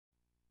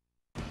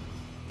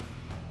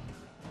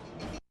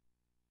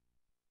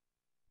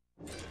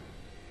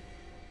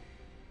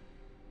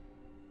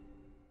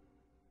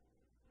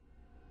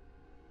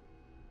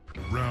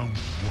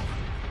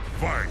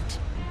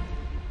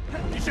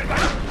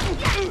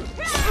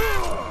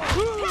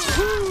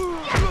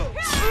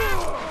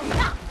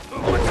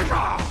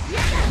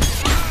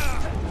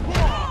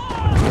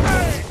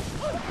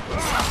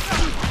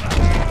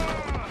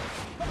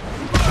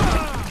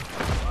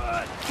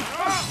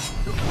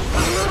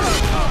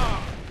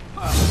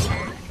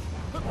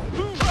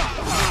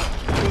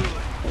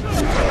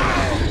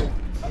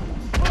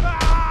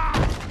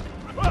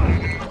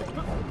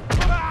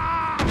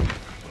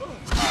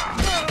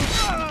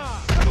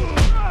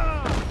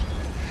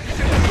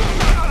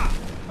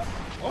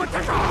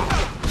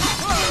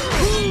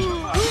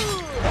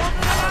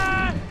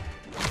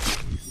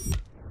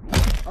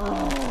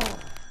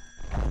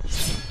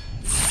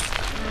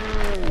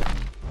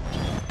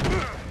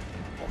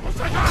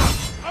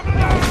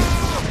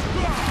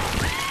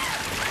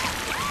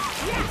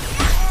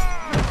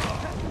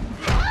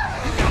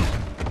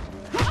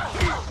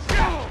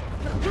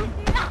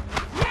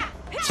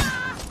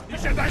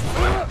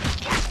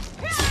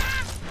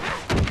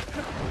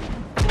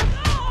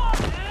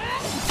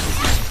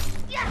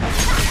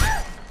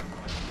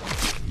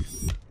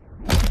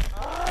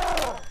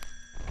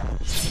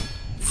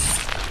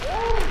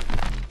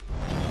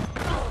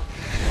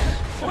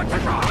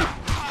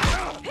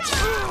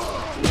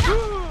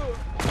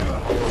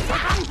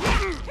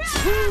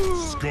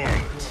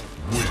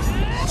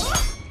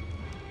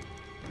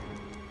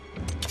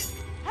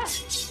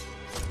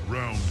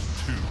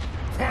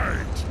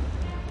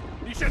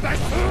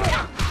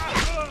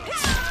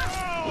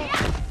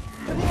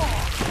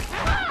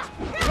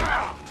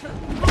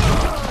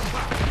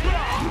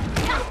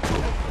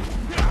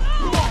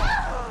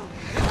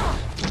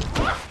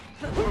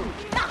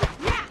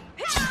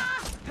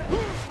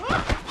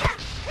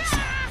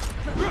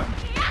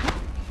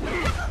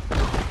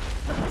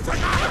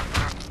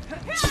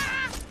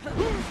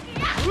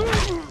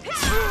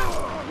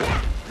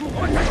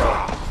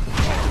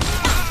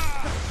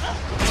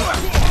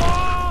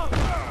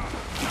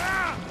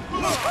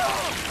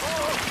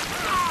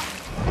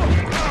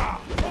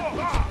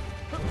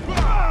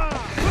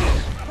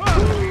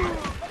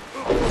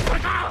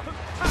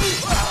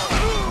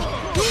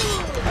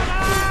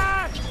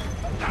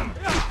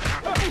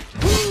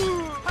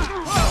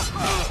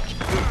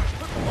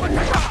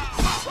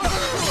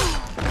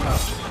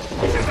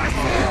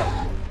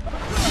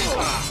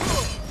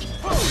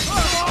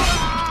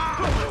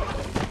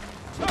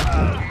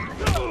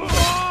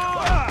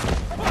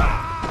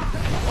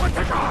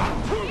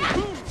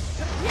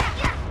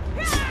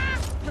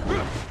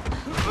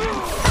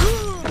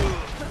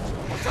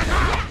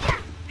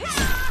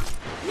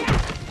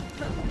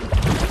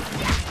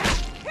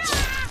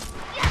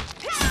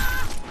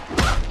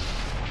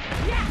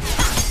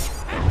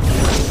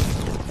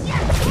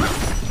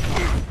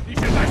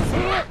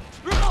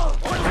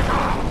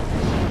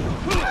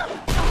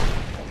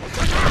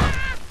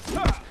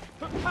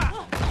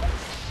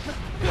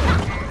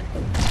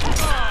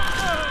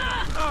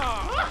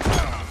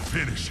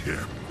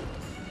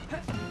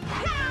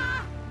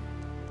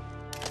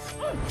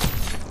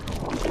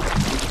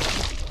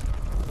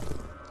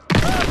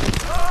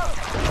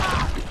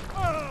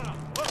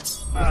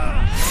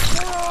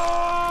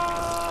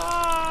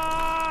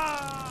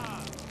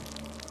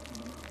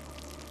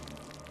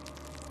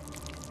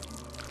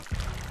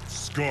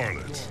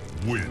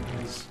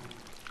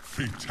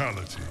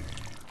Fatality.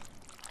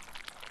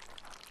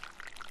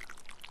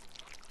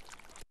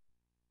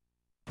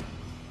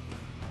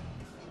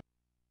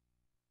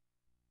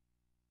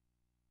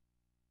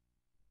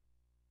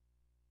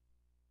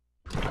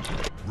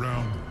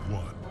 Round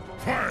one.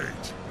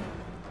 Fight!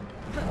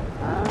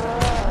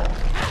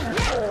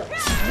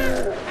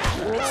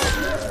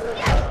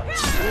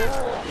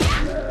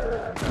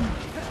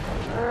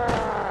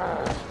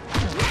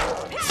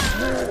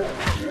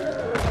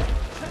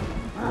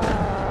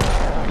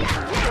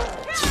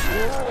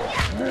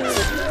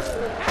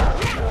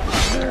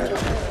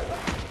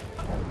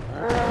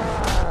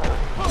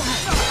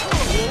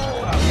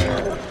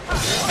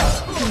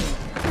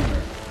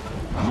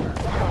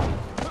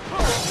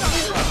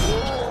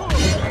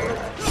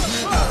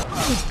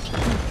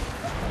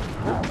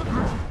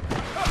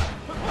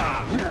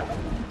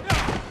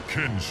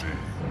 Kenshi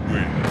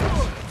wins.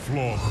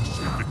 Flawless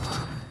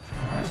victory.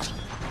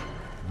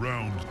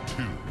 Round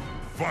two.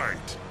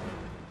 Fight!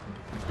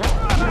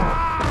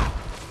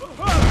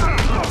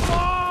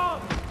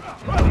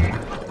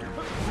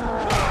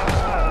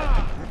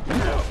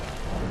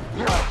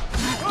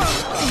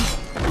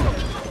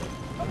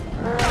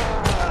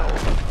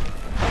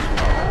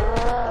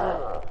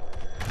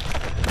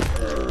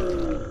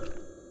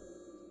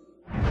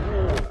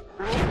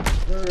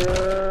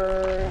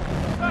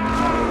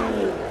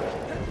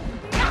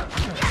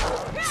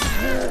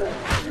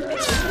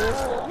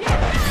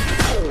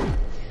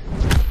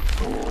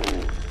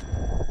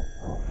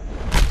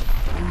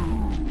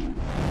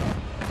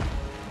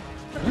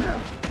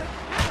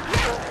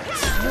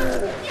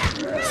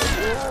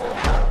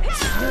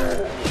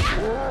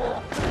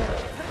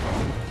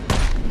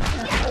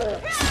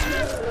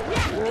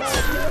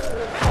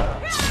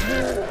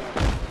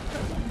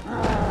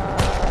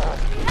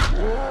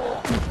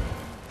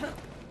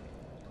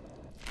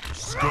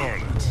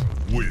 Skarlet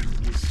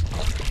wins.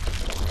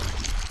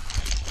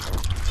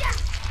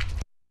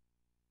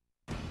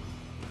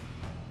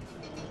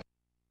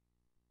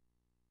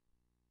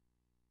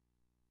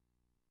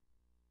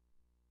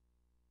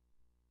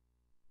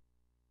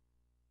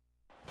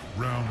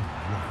 Round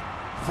one.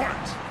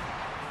 Fight!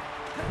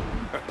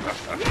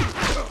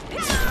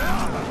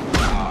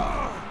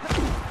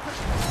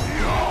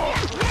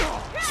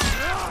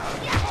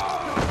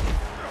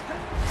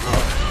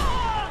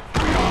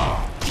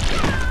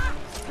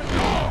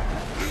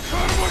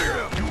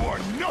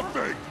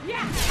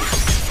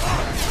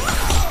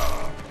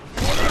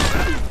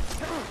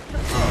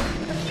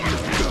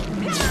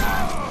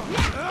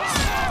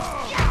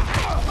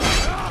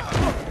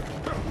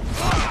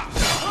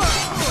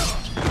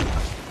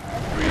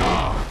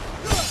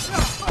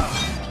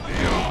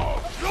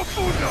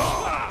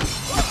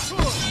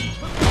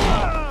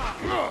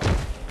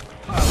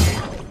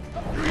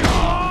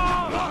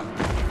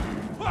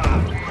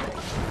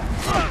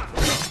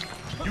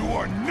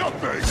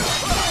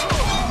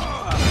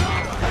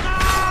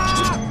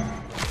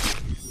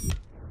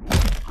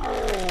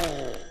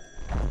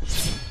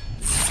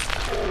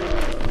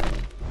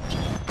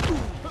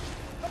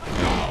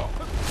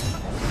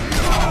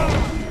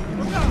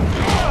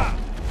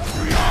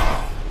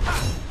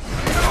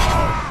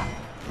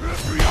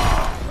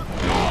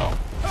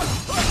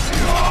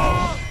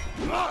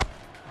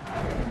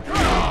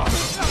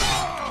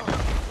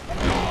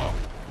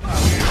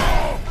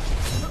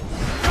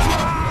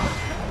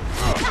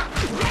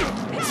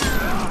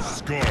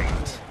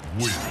 Skarlet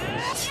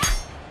wins.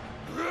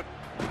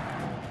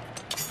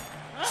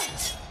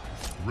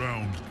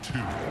 Round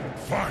two.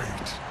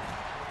 Fight!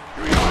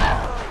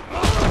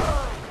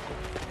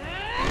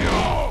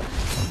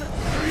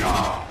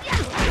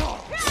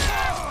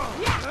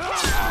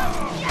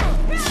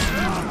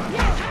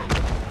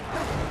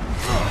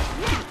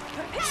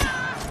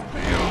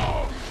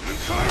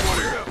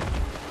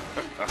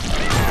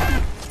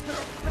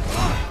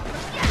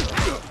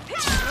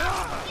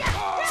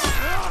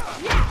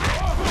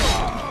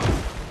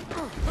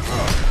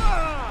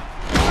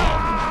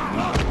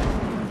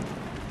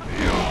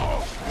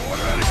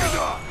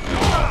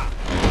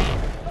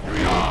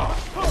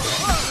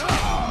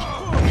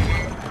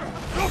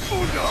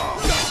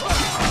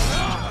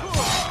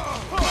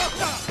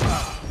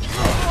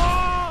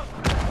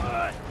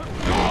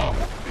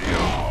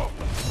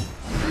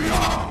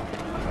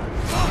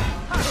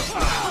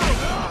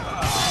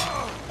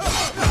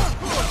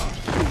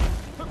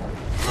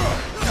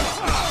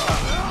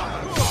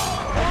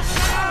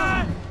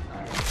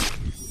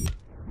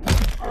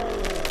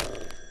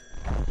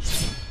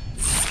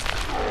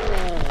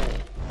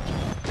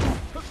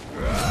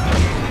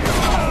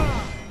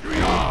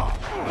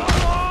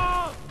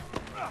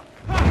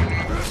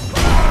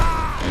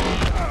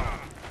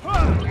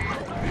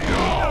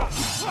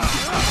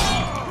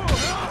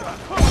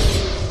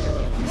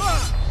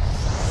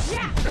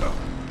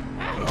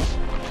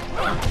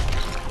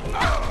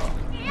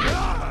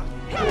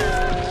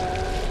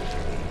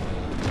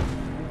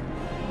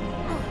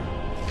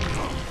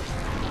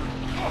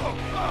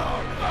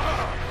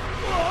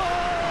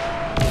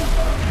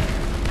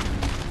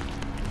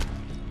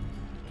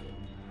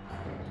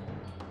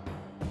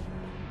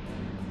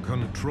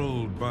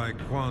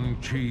 Quan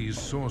Chi's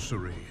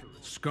sorcery,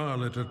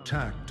 Skarlet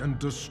attacked and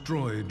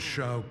destroyed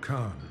Shao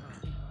Kahn.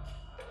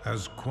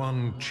 As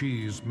Quan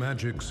Chi's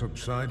magic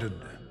subsided,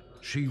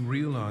 she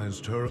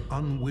realized her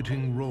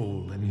unwitting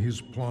role in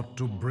his plot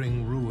to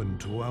bring ruin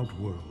to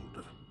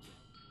Outworld.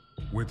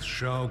 With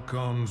Shao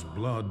Kahn's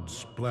blood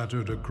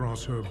splattered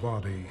across her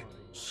body,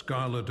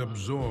 Skarlet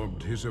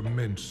absorbed his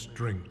immense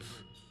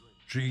strength.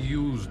 She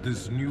used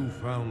this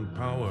newfound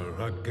power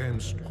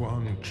against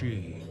Quan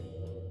Chi.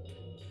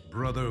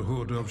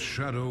 Brotherhood of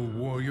Shadow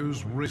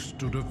Warriors raced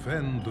to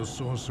defend the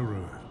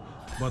sorcerer,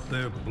 but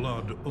their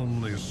blood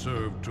only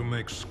served to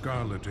make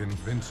Skarlet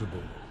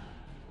invincible.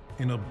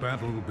 In a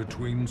battle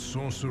between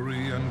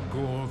sorcery and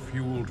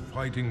gore-fueled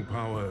fighting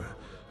power,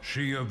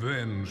 she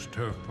avenged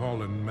her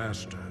fallen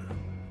master.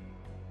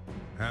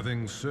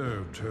 Having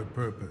served her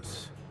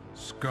purpose,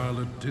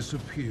 Skarlet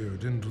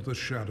disappeared into the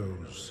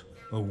shadows,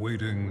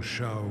 awaiting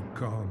Shao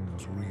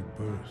Kahn's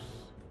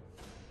rebirth.